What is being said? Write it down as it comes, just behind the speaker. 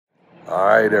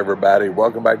Alright everybody,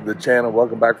 welcome back to the channel.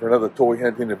 Welcome back for another toy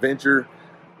hunting adventure.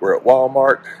 We're at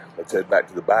Walmart. Let's head back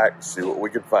to the back and see what we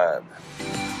can find.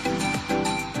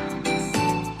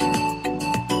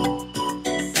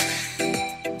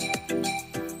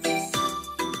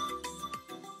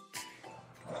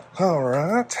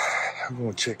 Alright, I'm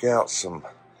going to check out some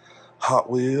Hot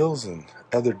Wheels and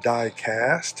other die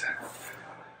cast.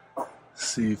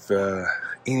 See if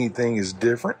anything is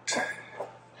different.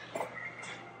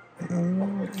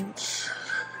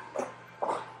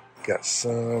 Got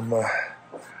some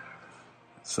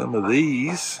of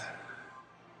these.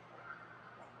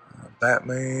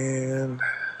 Batman.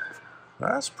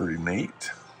 That's pretty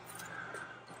neat.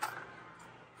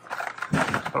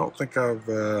 I don't think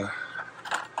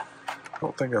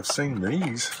I've seen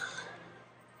these.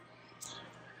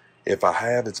 If I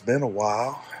have, it's been a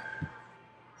while.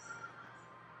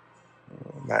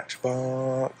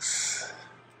 Matchbox.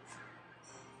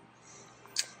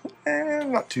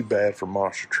 And not too bad for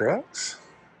monster trucks.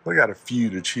 We got a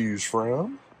few to choose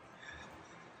from.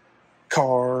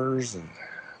 Cars and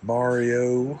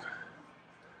Mario.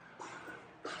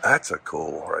 That's a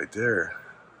cool right there.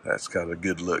 That's got a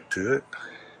good look to it.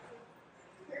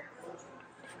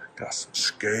 Got some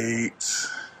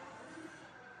skates.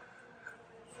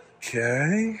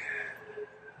 Okay.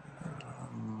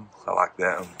 I like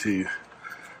that one too.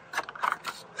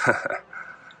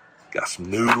 Got some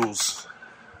noodles.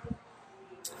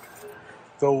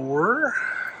 Thor.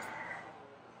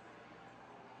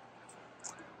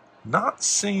 Not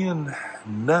seeing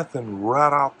nothing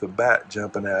right off the bat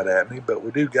jumping out at me, but we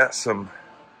do got some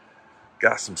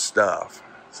stuff.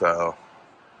 So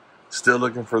still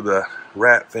looking for the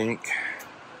Rat Fink.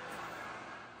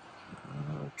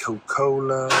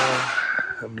 Coca-Cola.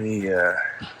 Let me okay,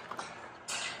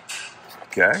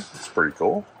 that's pretty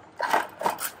cool.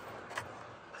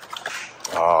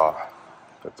 Got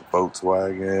the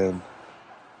Volkswagen.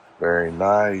 Very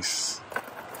nice.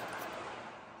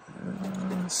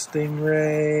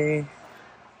 Stingray.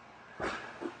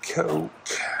 Coke.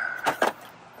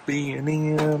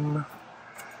 B&M.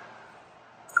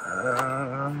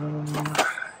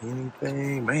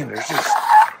 Anything. Man, there's just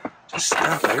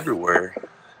stuff everywhere.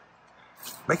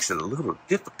 Makes it a little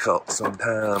difficult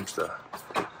sometimes to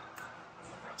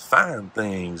find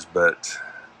things, but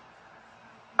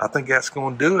I think that's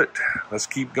going to do it. Let's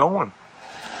keep going.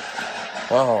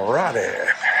 Alrighty.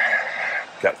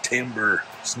 Got Timber,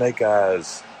 Snake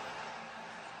Eyes,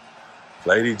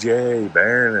 Lady J,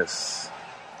 Baroness.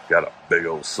 Got a big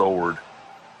old sword.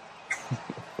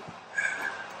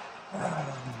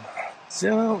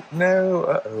 So, no,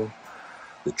 uh-oh.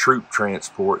 The troop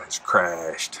transport has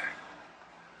crashed.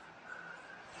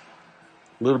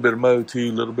 A little bit of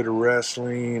Motu, a little bit of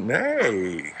wrestling.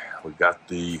 Hey, we got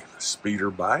the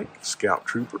speeder bike, Scout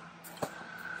Trooper.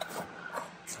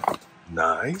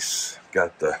 Nice.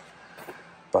 Got the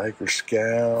Biker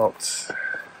Scouts.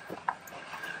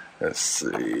 Let's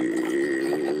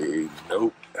see.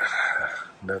 Nope.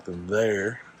 Nothing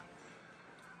there.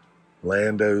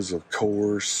 Landos, of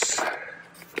course.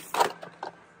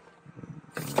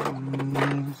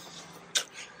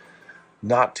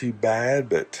 Not too bad,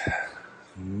 but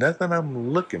nothing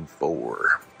I'm looking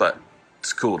for. But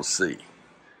it's cool to see.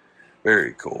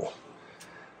 Very cool.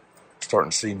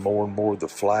 Starting to see more and more of the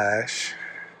Flash.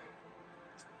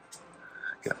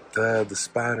 Got the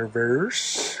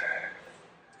Spider-Verse.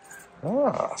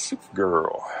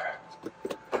 Supergirl.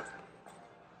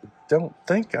 Don't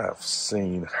think I've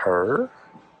seen her.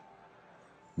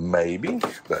 Maybe,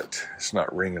 but it's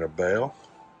not ringing a bell.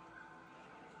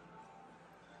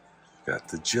 Got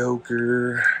the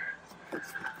Joker.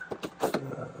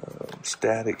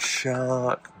 Static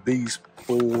Shock. Beast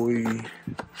Boy.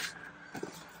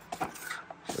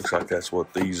 Looks like that's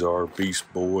what these are,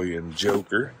 Beast Boy and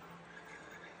Joker.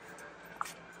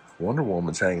 Wonder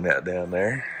Woman's hanging out down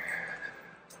there.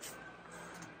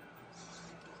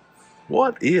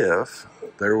 What if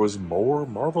there was more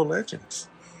Marvel Legends?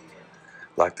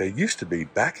 Like they used to be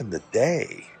back in the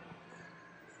day.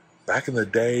 Back in the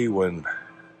day when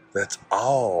that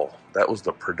was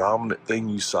the predominant thing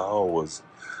you saw was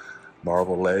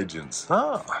Marvel Legends.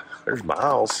 There's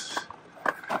Miles.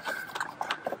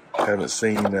 Haven't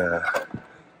seen him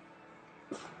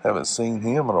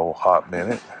in a hot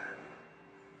minute.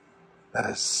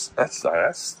 That's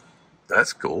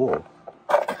cool.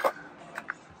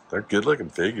 They're good looking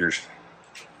figures.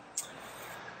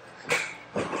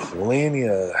 Plenty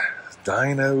of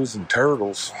dinos and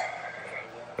turtles.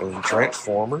 Those are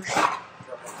Transformers.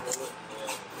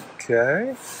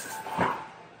 Okay.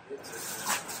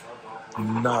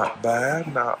 Not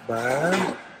bad, not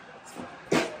bad.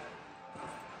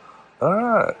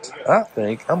 Alright, I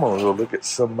think I'm gonna go look at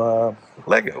some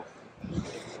Lego.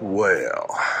 Well,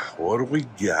 what do we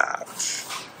got?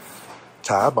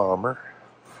 TIE bomber,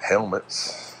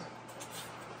 helmets,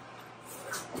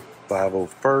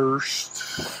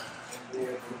 501st.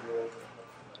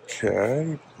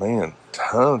 Okay, man,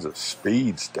 tons of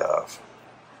speed stuff.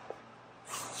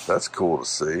 That's cool to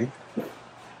see.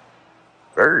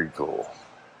 Very cool.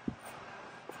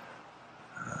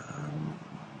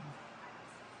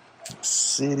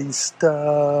 City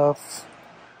stuff.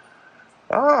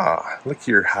 Ah, look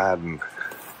here hiding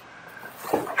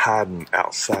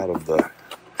outside of the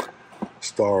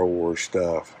Star Wars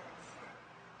stuff.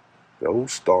 The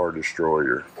old Star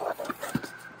Destroyer.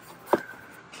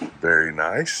 Very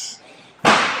nice.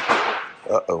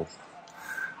 Uh-oh.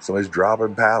 Somebody's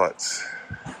dropping pallets.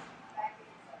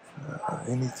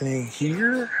 Anything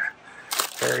here?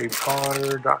 Harry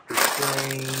Potter, Doctor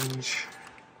Strange.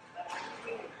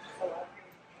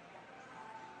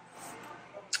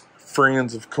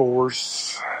 Friends, of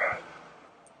course.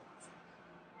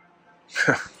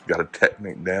 Got a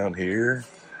Technic down here.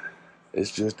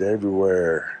 It's just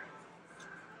everywhere.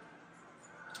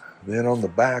 Then on the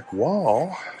back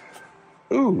wall,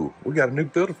 ooh, we got a new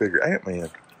Build-A-Figure, Ant-Man.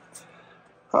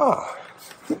 Ah,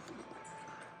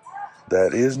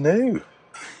 that is new.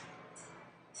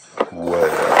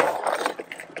 Well,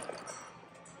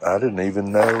 I didn't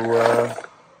even know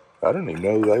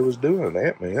they was doing an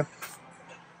Ant-Man.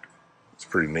 It's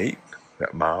pretty neat.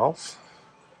 Got Miles,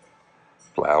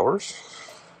 flowers.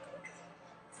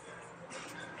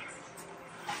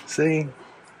 See,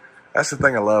 that's the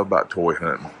thing I love about toy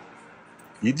hunting.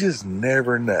 You just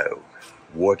never know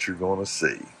what you're going to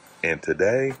see. And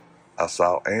today, I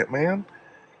saw Ant-Man,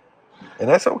 and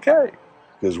that's okay,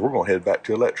 because we're going to head back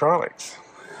to electronics.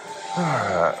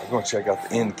 Alright, I'm going to check out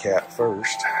the end cap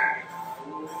first.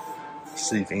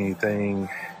 See if anything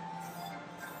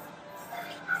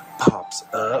pops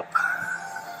up.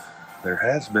 There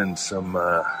has been some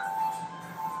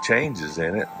changes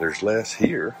in it. There's less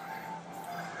here.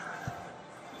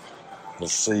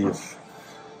 Let's see if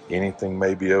anything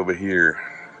may be over here.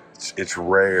 It's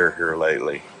rare here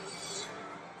lately.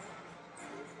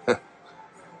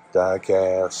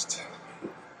 Die-cast.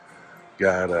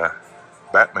 Got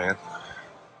Batman,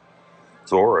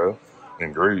 Zorro,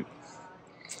 and Groot.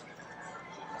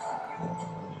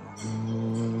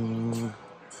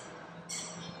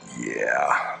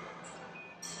 Yeah.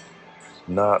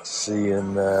 Not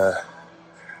seeing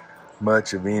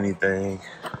much of anything,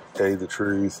 to tell you the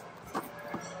truth.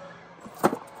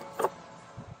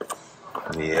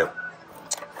 Yep.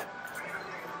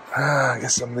 I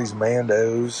guess some of these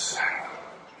Mandos.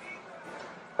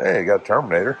 Hey, got a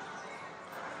Terminator.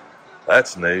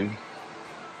 That's new.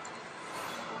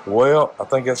 Well, I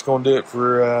think that's going to do it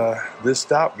for this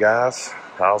stop, guys.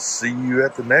 I'll see you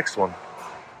at the next one.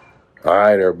 All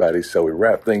right, everybody. So we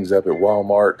wrapped things up at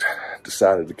Walmart.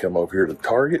 Decided to come over here to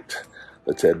Target.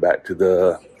 Let's head back to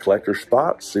the collector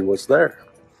spot, see what's there.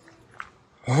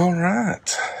 All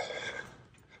right.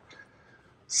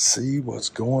 See what's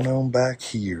going on back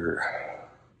here.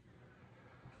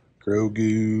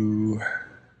 Grogu.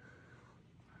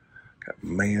 Got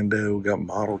Mando. Got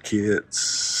model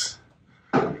kits.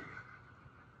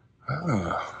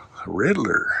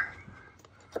 Riddler.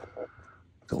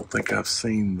 Don't think I've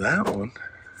seen that one.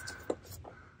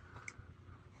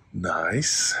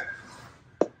 Nice.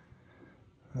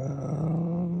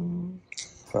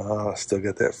 Still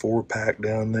got that 4-pack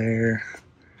down there.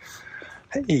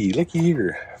 Hey, looky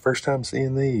here. First time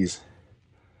seeing these.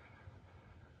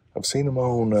 I've seen them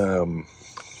on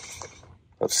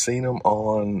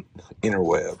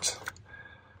interwebs.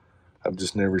 I've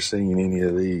just never seen any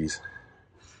of these.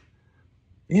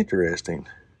 Interesting.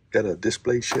 Got a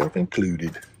display shelf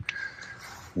included.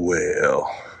 Well,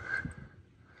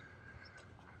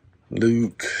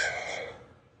 Luke.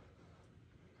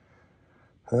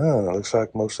 Looks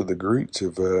like most of the Groots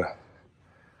have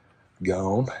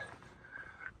gone.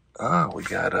 We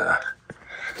got a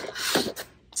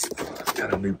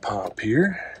new pop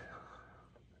here.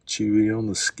 Chewie on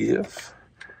the skiff.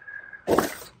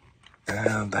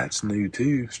 That's new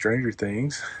too. Stranger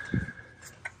Things.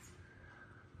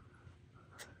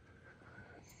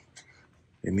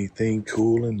 Anything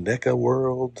cool in NECA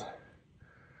world?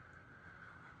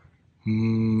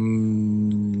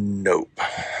 Nope.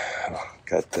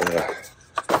 Got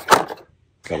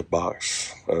a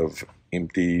box of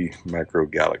empty Macro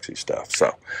Galaxy stuff.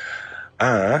 So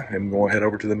I am going to head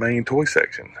over to the main toy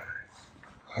section.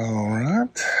 All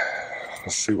right.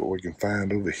 Let's see what we can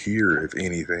find over here, if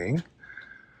anything.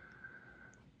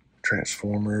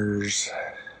 Transformers.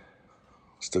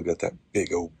 Still got that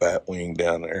big old bat wing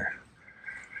down there.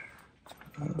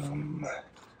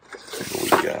 See what we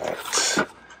got.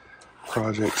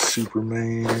 Project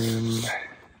Superman.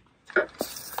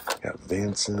 Got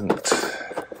Vincent.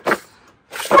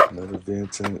 Another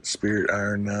Vincent. Spirit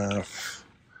Iron Knife.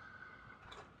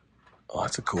 Oh,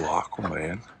 that's a cool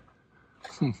Aquaman.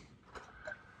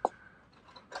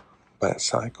 Bat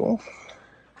Cycle.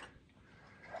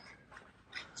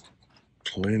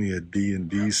 Plenty of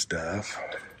D&D stuff.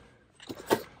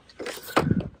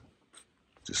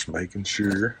 Just making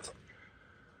sure.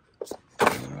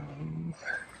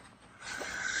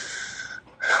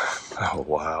 Oh,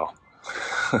 wow.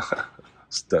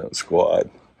 Stunt Squad.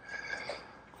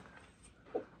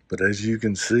 But as you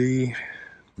can see,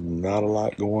 not a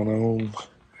lot going on.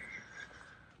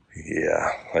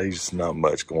 Yeah, there's not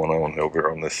much going on over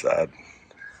on this side.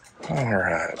 All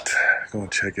right, going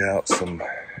to check out some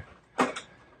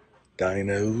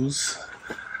dinos.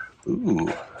 Ooh,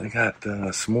 they got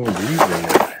some more of these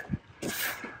in.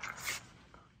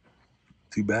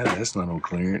 Too bad that's not on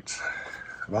clearance.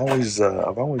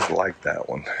 I've always liked that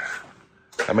one.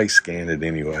 I may scan it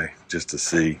anyway, just to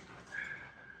see.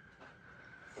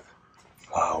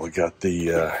 We got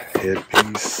the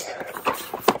headpiece.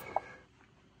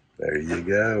 There you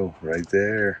go, right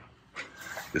there.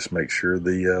 Just make sure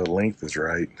the length is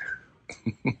right.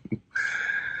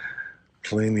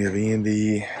 Plenty of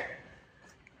indie.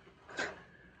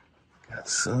 Got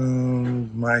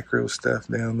some micro stuff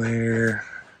down there.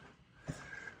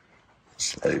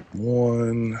 Slave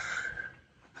 1.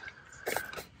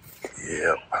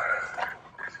 Yep.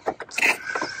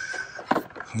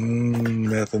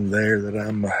 Nothing there that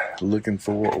I'm looking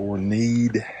for or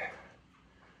need.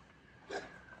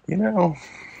 You know,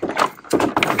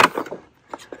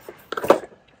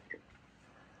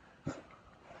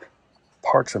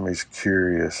 parts of me's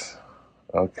curious.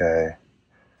 Okay.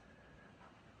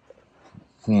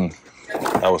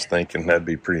 I was thinking that'd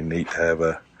be pretty neat to have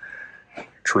a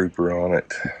trooper on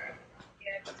it.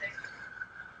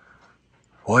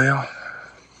 Well,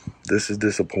 this is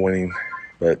disappointing,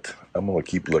 but I'm going to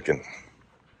keep looking.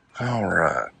 All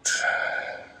right.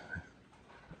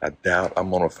 I doubt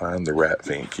I'm going to find the Rat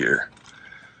Fink here,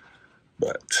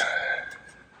 but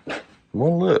I'm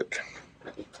going to look.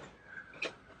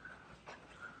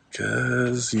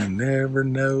 Because you never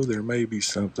know, there may be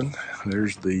something.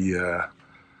 There's the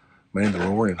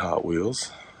Mandalorian Hot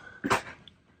Wheels.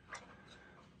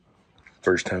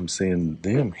 First time seeing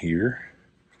them here.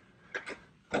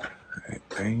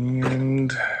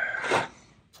 And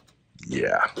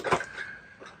yeah,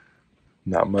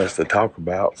 not much to talk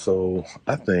about, so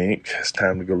I think it's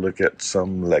time to go look at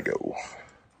some Lego.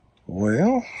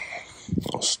 Well,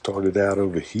 I'll start it out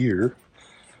over here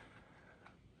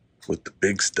with the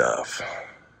big stuff.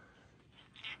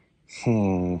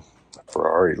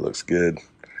 Ferrari looks good.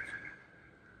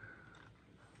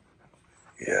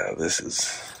 Yeah, this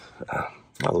is,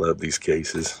 I love these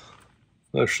cases.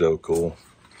 They're so cool.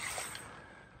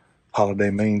 Holiday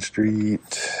Main Street.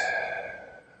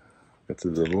 Got the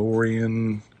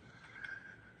DeLorean.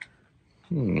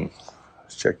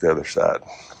 Let's check the other side.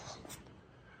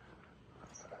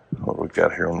 What we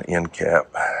got here on the end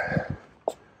cap.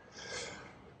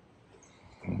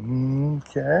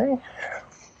 Okay.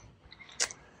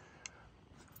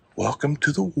 Welcome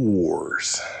to the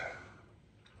wars.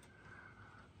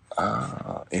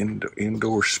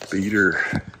 Indoor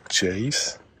speeder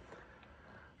chase.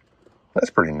 That's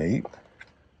pretty neat.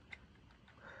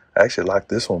 I actually like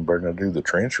this one better than I do the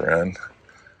trench run.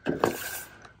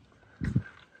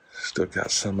 Still got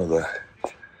some of the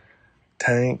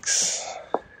tanks.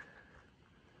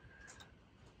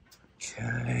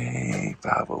 Okay,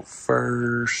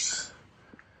 501st.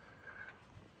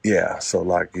 Yeah, so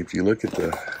like if you look at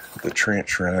the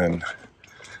trench run,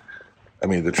 I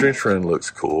mean the trench run looks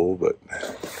cool, but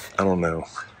I don't know.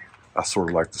 I sort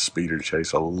of like the speeder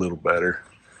chase a little better.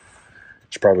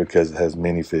 It's probably because it has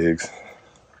minifigs.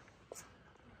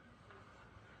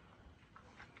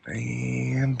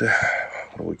 And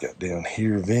what do we got down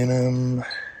here? Venom.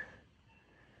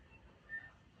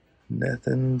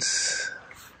 Nothing's.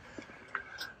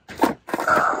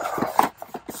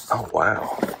 Oh,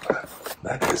 wow.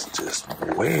 That is just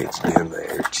wedged in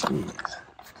there. Jeez.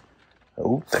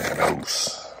 Oh,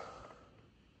 Thanos.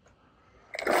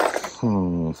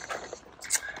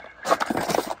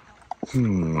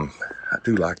 I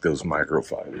do like those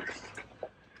microfighters.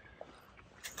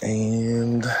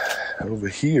 And over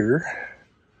here,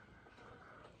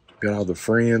 got all the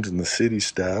Friends and the city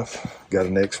stuff. Got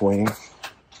an X-Wing.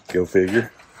 Go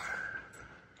figure.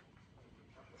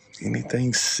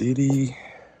 Anything city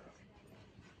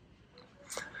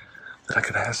I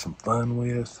could have some fun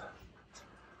with.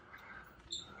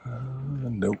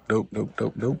 Nope, nope, nope,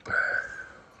 nope, nope.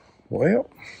 Well,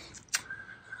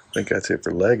 I think that's it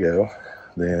for Lego.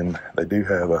 Then they do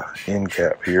have a end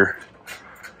cap here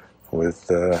with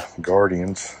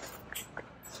Guardians.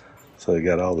 So they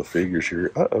got all the figures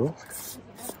here. Uh-oh.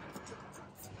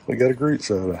 We got a Groot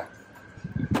soda.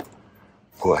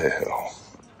 Well,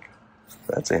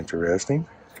 that's interesting.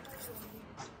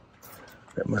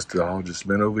 That must have all just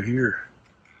been over here,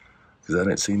 because I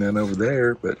didn't see none over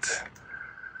there. But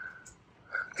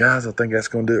guys, I think that's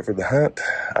going to do it for the hunt.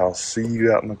 I'll see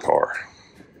you out in the car.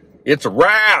 It's a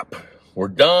wrap. We're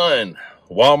done.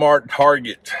 Walmart,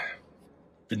 Target,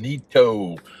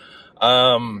 finito.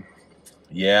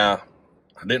 Yeah,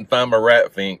 I didn't find my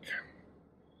rat fink.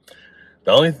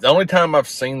 The only time I've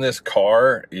seen this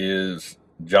car is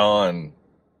John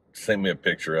sent me a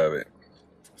picture of it.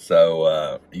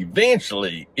 So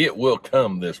eventually it will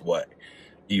come this way.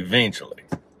 Eventually.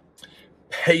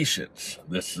 Patience.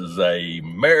 This is a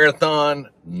marathon,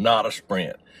 not a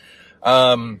sprint.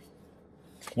 Walmart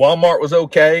was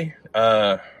okay.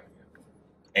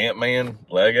 Ant-Man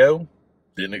Lego.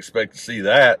 Didn't expect to see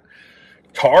that.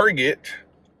 Target.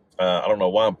 I don't know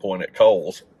why I'm pointing at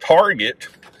Kohl's. Target.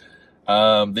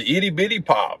 The itty bitty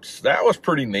pops. That was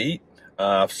pretty neat.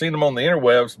 I've seen them on the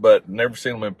interwebs, but never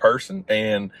seen them in person.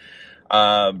 And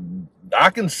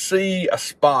I can see a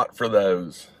spot for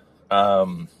those.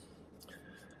 I'm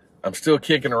still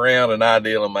kicking around an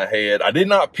idea in my head. I did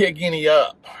not pick any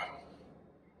up,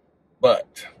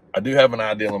 but I do have an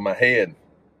idea in my head.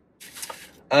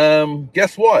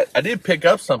 Guess what? I did pick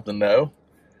up something, though.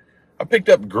 I picked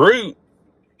up Groot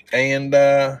and,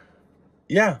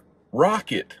 yeah,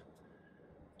 Rocket.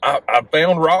 I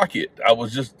found Rocket. I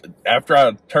was just, after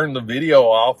I turned the video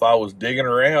off, I was digging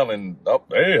around and, oh,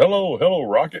 hey, hello,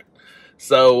 Rocket.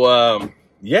 So,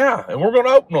 yeah, and we're going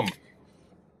to open them.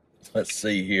 Let's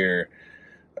see here.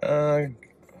 Let's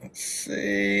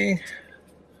see.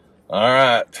 All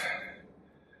right.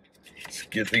 Let's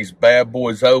get these bad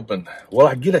boys open. Will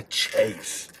I get a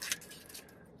chase?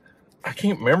 I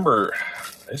can't remember.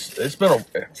 It's been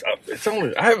it's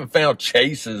only, I haven't found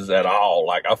chases at all.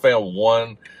 Like I found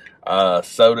one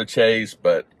soda chase,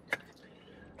 but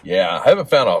yeah, I haven't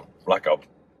found a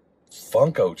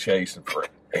Funko chase in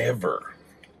forever.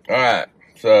 All right,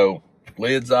 so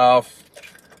lid's off.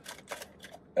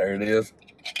 There it is.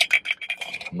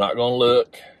 I'm not gonna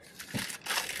look.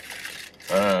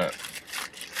 All right,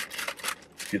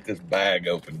 get this bag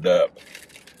opened up.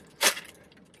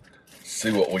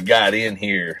 See what we got in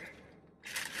here.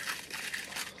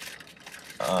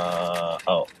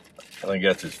 Oh, I think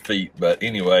that's his feet, but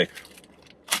anyway.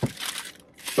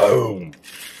 Boom.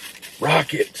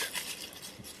 Rocket.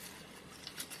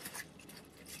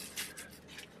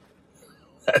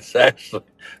 That's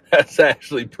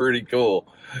actually pretty cool.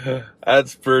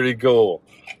 That's pretty cool.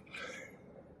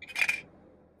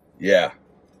 Yeah.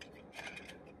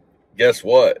 Guess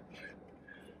what?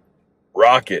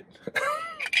 Rocket.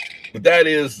 But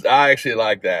I actually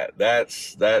like that.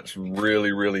 That's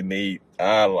really, really neat.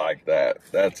 I like that.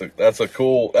 That's a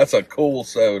cool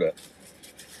soda.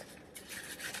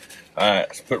 All right,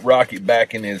 let's put Rocket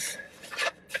back in his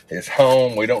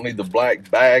home. We don't need the black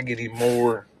bag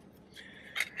anymore.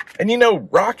 And you know,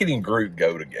 Rocket and Groot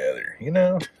go together, you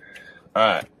know? All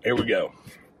right, here we go.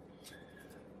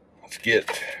 Let's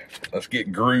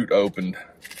get Groot opened.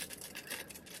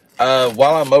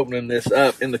 While I'm opening this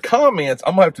up, in the comments,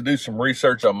 I'm gonna have to do some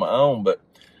research on my own, but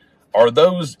are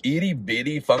those itty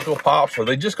bitty Funko Pops, are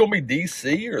they just gonna be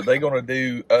DC, or are they gonna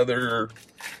do other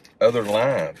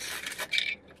lines?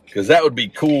 Because that would be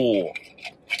cool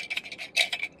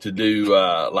to do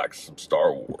like some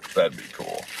Star Wars. That'd be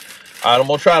cool. All right, I'm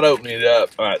gonna try to open it up.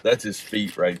 All right, that's his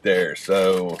feet right there.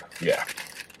 So yeah,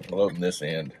 I'll open this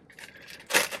end.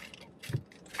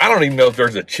 I don't even know if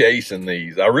there's a chase in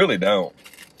these. I really don't.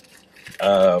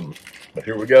 But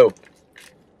here we go.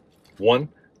 1,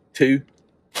 2,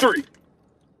 3.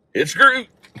 It's Groot.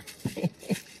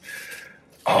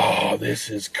 Oh, this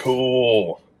is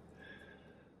cool.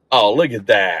 Oh, look at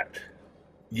that.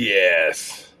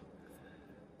 Yes.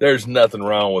 There's nothing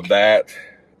wrong with that.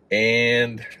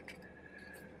 And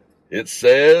it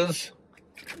says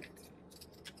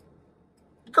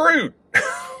Groot.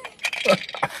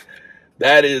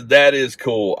 That is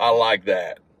cool. I like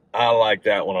that. I like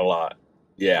that one a lot.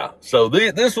 Yeah. So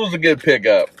this was a good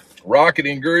pickup. Rocket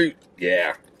and Groot.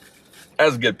 Yeah.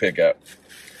 That's a good pickup.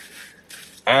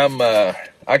 I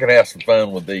can have some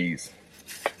fun with these.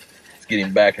 Let's get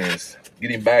him back in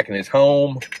his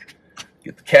home.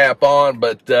 Get the cap on.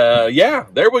 But yeah,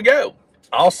 there we go.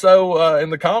 Also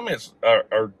in the comments,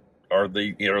 or are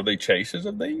they chases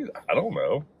of these? I don't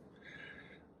know.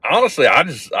 Honestly, I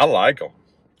like them.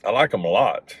 I like them a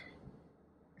lot.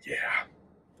 Yeah,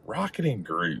 Rocket and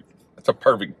Groot. That's a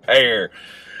perfect pair.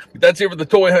 But that's it for the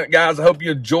toy hunt, guys. I hope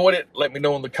you enjoyed it. Let me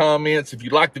know in the comments. If you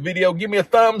liked the video, give me a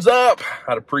thumbs up.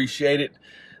 I'd appreciate it.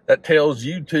 That tells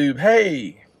YouTube,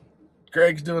 hey,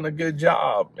 Greg's doing a good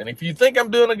job. And if you think I'm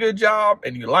doing a good job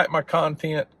and you like my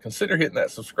content, consider hitting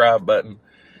that subscribe button.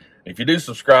 If you do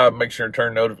subscribe, make sure to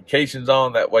turn notifications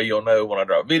on. That way you'll know when I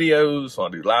drop videos,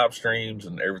 when I do live streams,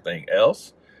 and everything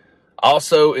else.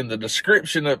 Also, in the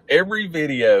description of every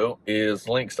video is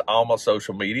links to all my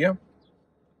social media.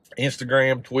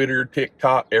 Instagram, Twitter,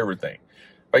 TikTok, everything.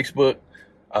 Facebook.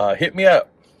 Hit me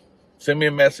up. Send me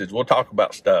a message. We'll talk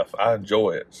about stuff. I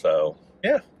enjoy it. So,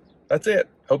 yeah, that's it.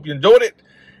 Hope you enjoyed it.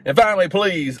 And finally,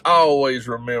 please always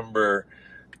remember,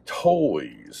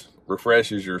 toys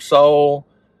refreshes your soul.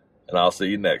 And I'll see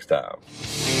you next time.